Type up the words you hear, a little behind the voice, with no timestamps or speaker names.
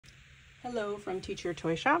Hello from Teach Your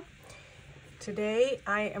Toy Shop. Today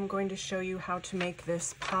I am going to show you how to make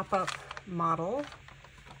this pop-up model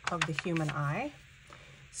of the human eye.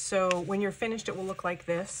 So when you're finished it will look like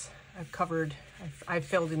this. I've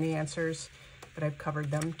filled in the answers, but I've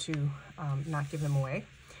covered them to not give them away.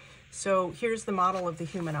 So here's the model of the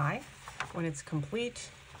human eye when it's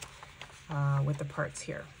complete with the parts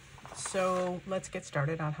here. So let's get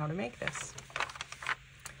started on how to make this.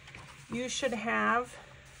 You should have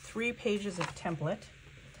 3 pages of template.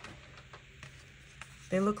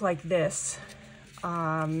 They look like this.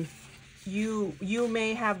 You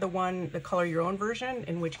may have the color your own version,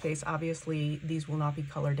 in which case obviously these will not be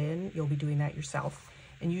colored in. You'll be doing that yourself.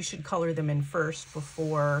 And you should color them in first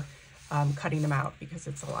before cutting them out, because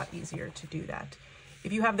it's a lot easier to do that.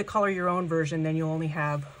 If you have the color your own version, then you'll only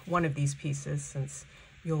have one of these pieces since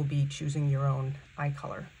you'll be choosing your own eye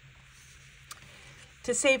color.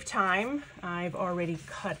 To save time, I've already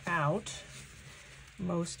cut out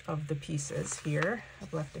most of the pieces here.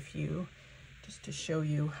 I've left a few just to show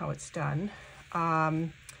you how it's done.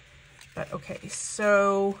 But okay,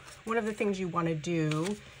 so one of the things you want to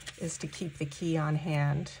do is to keep the key on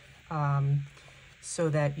hand so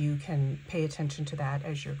that you can pay attention to that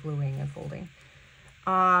as you're gluing and folding.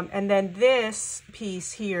 And then this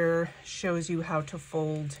piece here shows you how to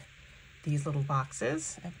fold these little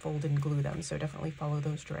boxes and fold and glue them. So definitely follow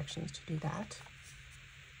those directions to do that.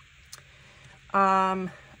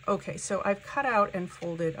 Okay, so I've cut out and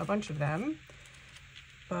folded a bunch of them,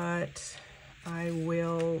 but I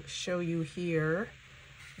will show you here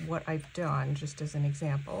what I've done just as an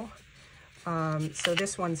example. So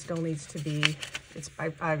this one still needs to be,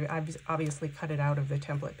 I've obviously cut it out of the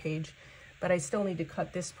template page, but I still need to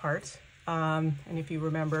cut this part. And if you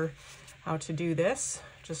remember how to do this,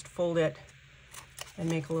 just fold it and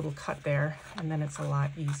make a little cut there, and then it's a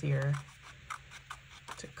lot easier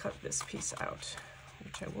to cut this piece out,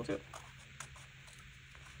 which I will do.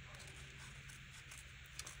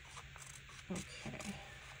 Okay.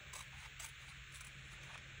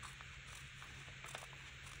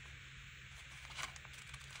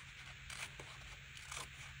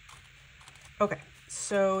 Okay,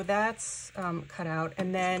 so that's cut out,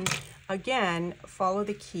 and then again, follow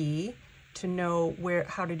the key to know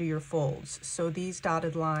how to do your folds. So these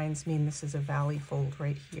dotted lines mean this is a valley fold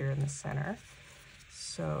right here in the center.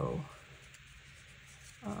 So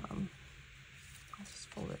I'll just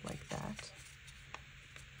fold it like that.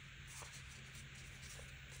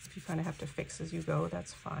 If you kind of have to fix as you go,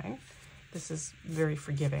 that's fine. This is very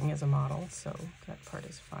forgiving as a model, so that part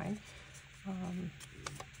is fine.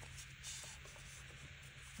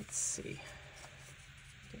 Let's see,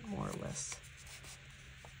 get more or less.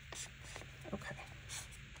 Okay.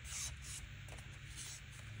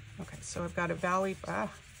 Okay, so I've got a valley, I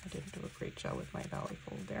didn't do a great job with my valley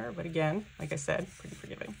fold there, but again, like I said, pretty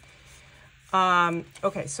forgiving.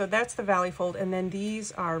 Okay, so that's the valley fold, and then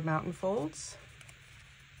these are mountain folds,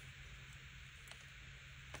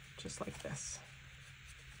 just like this.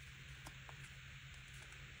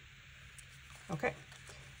 Okay,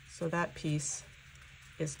 so that piece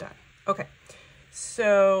is done. Okay.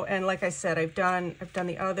 So, and like I said, I've done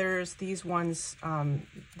the others. These ones,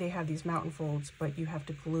 they have these mountain folds, but you have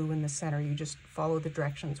to glue in the center. You just follow the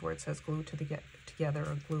directions where it says glue together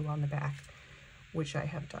or glue on the back, which I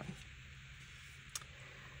have done.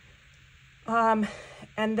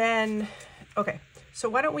 And then, okay, so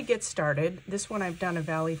why don't we get started? This one I've done a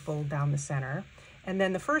valley fold down the center. And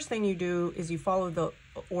then the first thing you do is you follow the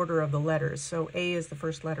order of the letters. So A is the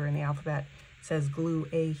first letter in the alphabet. It says glue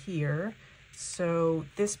A here. So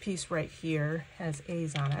this piece right here has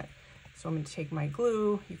A's on it. So I'm going to take my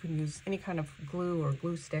glue. You can use any kind of glue or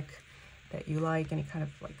glue stick that you like, any kind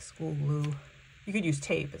of like school glue. You could use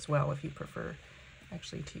tape as well if you prefer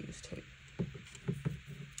actually to use tape.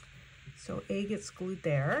 So A gets glued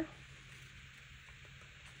there.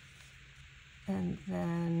 And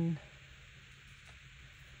then,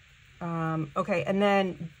 okay, and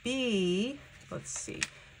then B, let's see.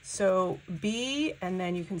 So B, and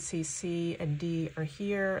then you can see C and D are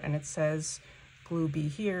here, and it says glue B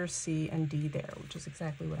here, C and D there, which is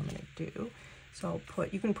exactly what I'm going to do. So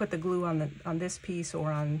you can put the glue on this piece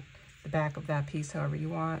or on the back of that piece, however you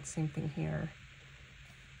want. Same thing here.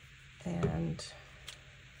 And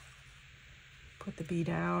put the B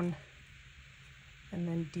down, and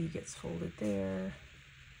then D gets folded there.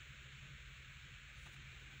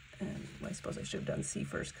 And I suppose I should have done C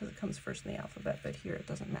first because it comes first in the alphabet, but here it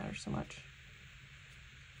doesn't matter so much.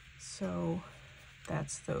 So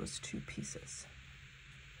that's those 2 pieces.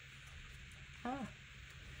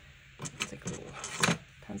 Take a little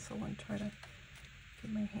pencil and try to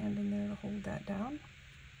get my hand in there to hold that down.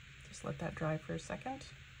 Just let that dry for a second.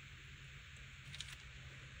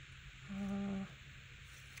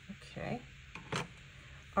 Okay.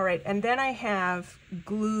 All right, and then I have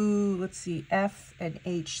glue, let's see, F and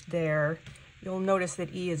H there. You'll notice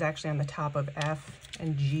that E is actually on the top of F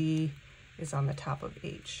and G is on the top of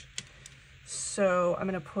H. So I'm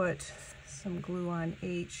gonna put some glue on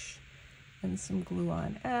H and some glue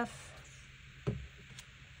on F,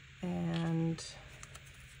 and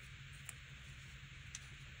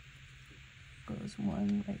goes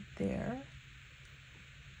one right there,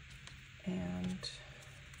 and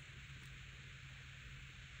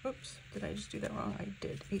oops, did I just do that wrong? I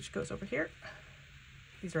did. H goes over here.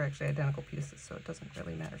 These are actually identical pieces, so it doesn't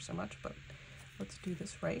really matter so much, but let's do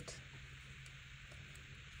this right.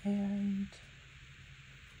 And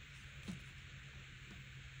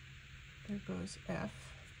there goes F.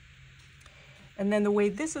 And then the way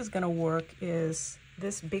this is going to work is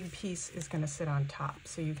this big piece is going to sit on top.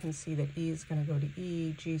 So you can see that E is going to go to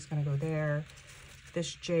E, G is going to go there.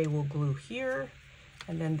 This J will glue here,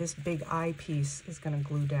 and then this big I piece is going to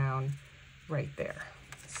glue down right there.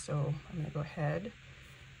 So I'm going to go ahead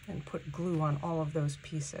and put glue on all of those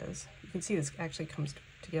pieces. You can see this actually comes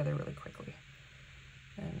together really quickly.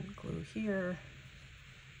 And glue here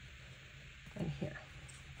and here.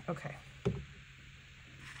 Okay.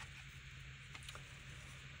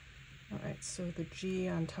 All right, so the G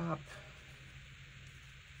on top,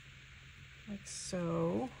 like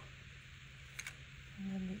so,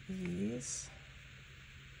 and then the E's,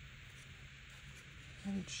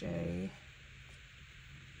 and J,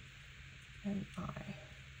 and I.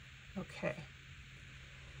 Okay.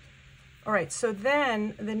 All right, so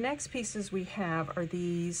then the next pieces we have are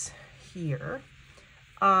these here.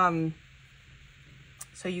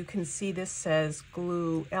 So you can see this says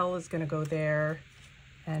glue, L is gonna go there,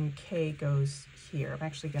 and K goes here. I'm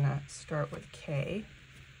actually gonna start with K,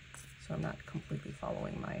 so I'm not completely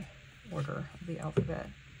following my order of the alphabet.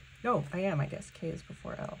 No, I am, I guess. K is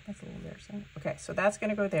before L. That's a little embarrassing. Okay, so that's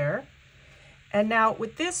gonna go there. And now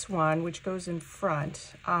with this one, which goes in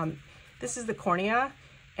front, this is the cornea,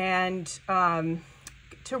 and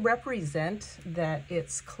to represent that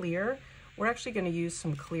it's clear, we're actually gonna use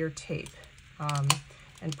some clear tape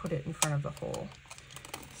and put it in front of the hole.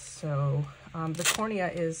 So the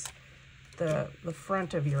cornea is the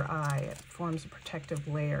front of your eye. It forms a protective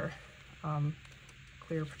layer,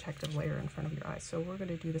 clear protective layer in front of your eye. So we're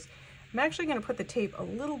gonna do this. I'm actually gonna put the tape a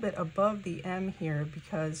little bit above the M here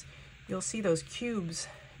because you'll see those cubes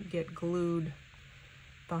get glued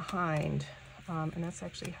behind. And that's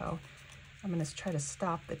actually how I'm gonna try to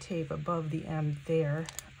stop the tape above the M there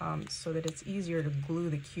so that it's easier to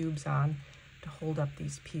glue the cubes on to hold up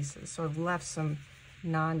these pieces. So I've left some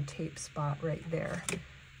non-tape spot right there,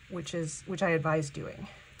 which I advise doing.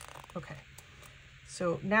 Okay,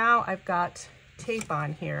 so now I've got tape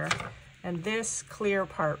on here, and this clear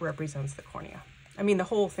part represents the cornea. I mean, the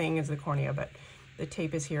whole thing is the cornea, but the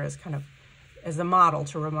tape is here as kind of as the model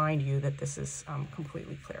to remind you that this is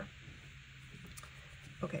completely clear.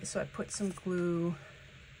 Okay, so I put some glue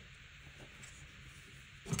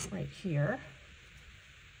right here.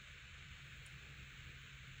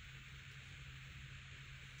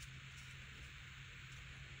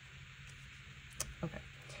 Okay,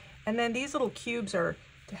 and then these little cubes are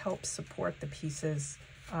to help support the pieces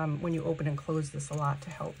when you open and close this a lot,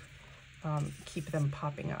 to help keep them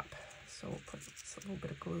popping up. So we'll put a little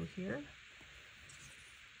bit of glue here.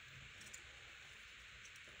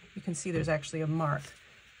 You can see there's actually a mark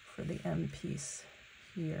for the M piece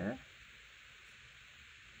here.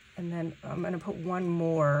 And then I'm going to put one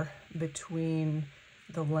more between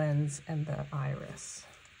the lens and the iris.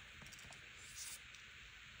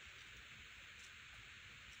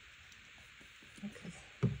 Okay.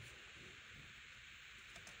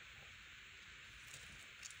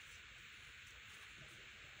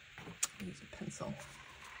 I'll use a pencil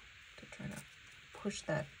to try to push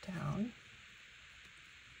that down.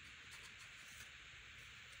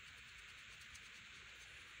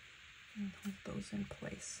 And hold those in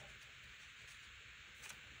place.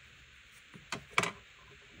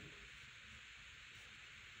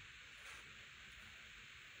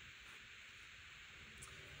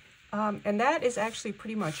 And that is actually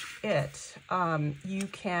pretty much it.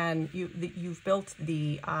 You've built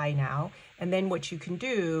the eye now, and then what you can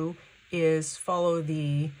do is follow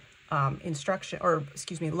the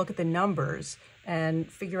look at the numbers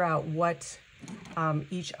and figure out what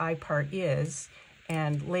each eye part is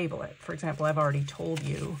and label it. For example, I've already told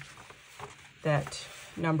you that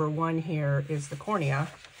number 1 here is the cornea,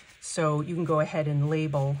 so you can go ahead and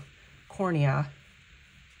label cornea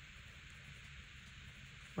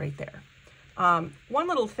right there. One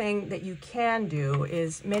little thing that you can do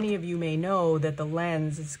is, many of you may know that the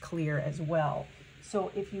lens is clear as well.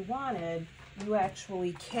 So if you wanted, you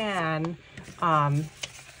actually can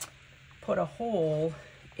put a hole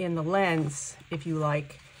in the lens if you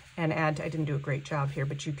like, and add, I didn't do a great job here,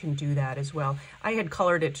 but you can do that as well. I had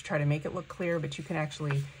colored it to try to make it look clear, but you can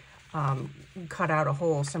actually cut out a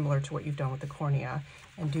hole similar to what you've done with the cornea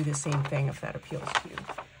and do the same thing if that appeals to you.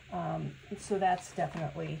 So that's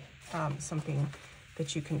definitely something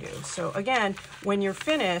that you can do. So again, when you're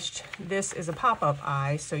finished, this is a pop-up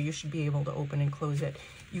eye, so you should be able to open and close it.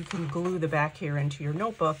 You can glue the back here into your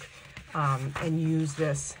notebook and use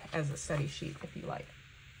this as a study sheet if you like.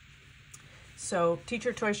 So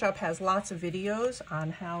Teacher Toy Shop has lots of videos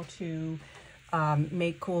on how to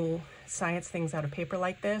make cool science things out of paper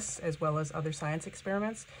like this, as well as other science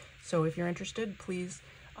experiments. So if you're interested, please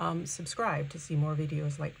subscribe to see more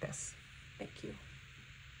videos like this. Thank you.